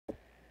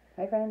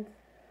Hi, friends.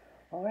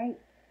 All right,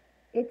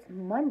 it's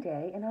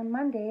Monday, and on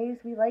Mondays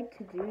we like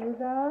to do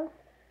the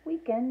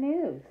weekend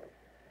news.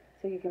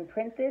 So you can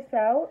print this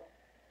out,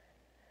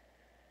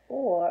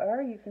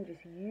 or you can just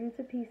use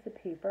a piece of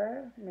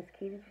paper. Miss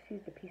Katie just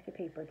used a piece of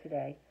paper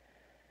today.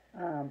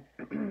 Um,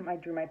 I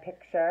drew my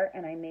picture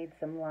and I made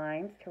some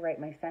lines to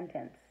write my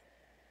sentence.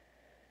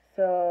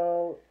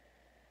 So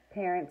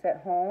parents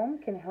at home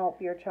can help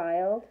your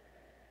child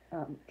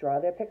draw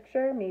their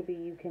picture. Maybe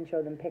you can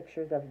show them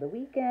pictures of the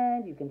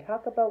weekend. You can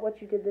talk about what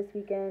you did this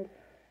weekend,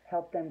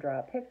 help them draw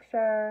a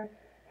picture,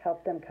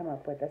 help them come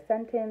up with a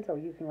sentence, or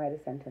you can write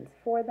a sentence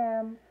for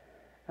them.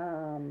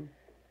 Um,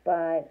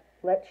 but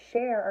let's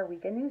share our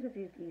weekend news with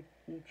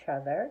each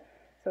other.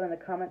 So in the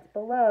comments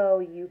below,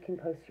 you can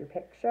post your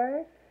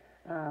picture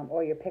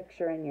or your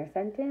picture and your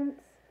sentence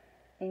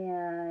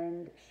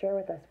and share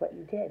with us what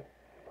you did.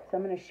 So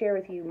I'm going to share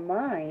with you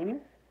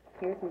mine.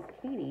 Here's Miss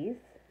Katie's.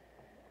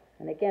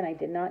 And again, I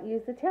did not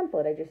use the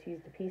template. I just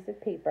used a piece of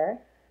paper.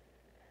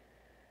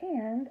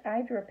 And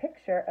I drew a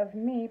picture of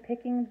me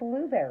picking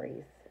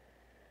blueberries.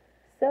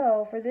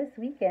 So for this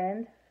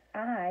weekend,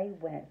 I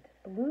went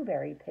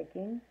blueberry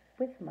picking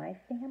with my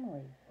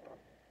family.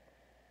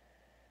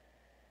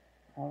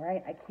 All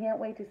right, I can't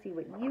wait to see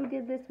what you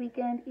did this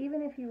weekend,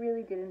 even if you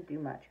really didn't do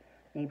much.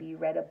 Maybe you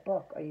read a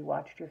book or you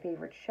watched your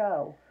favorite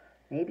show.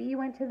 Maybe you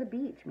went to the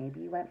beach.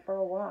 Maybe you went for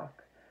a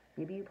walk.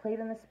 Maybe you played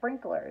in the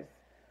sprinklers.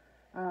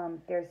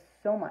 There's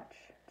so much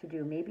to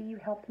do. Maybe you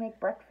helped make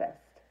breakfast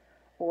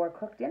or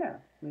cook dinner.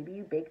 Maybe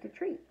you baked a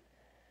treat.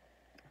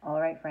 All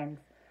right, friends.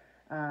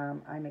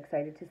 I'm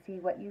excited to see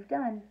what you've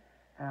done.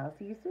 I'll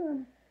see you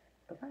soon.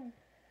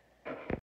 Bye-bye.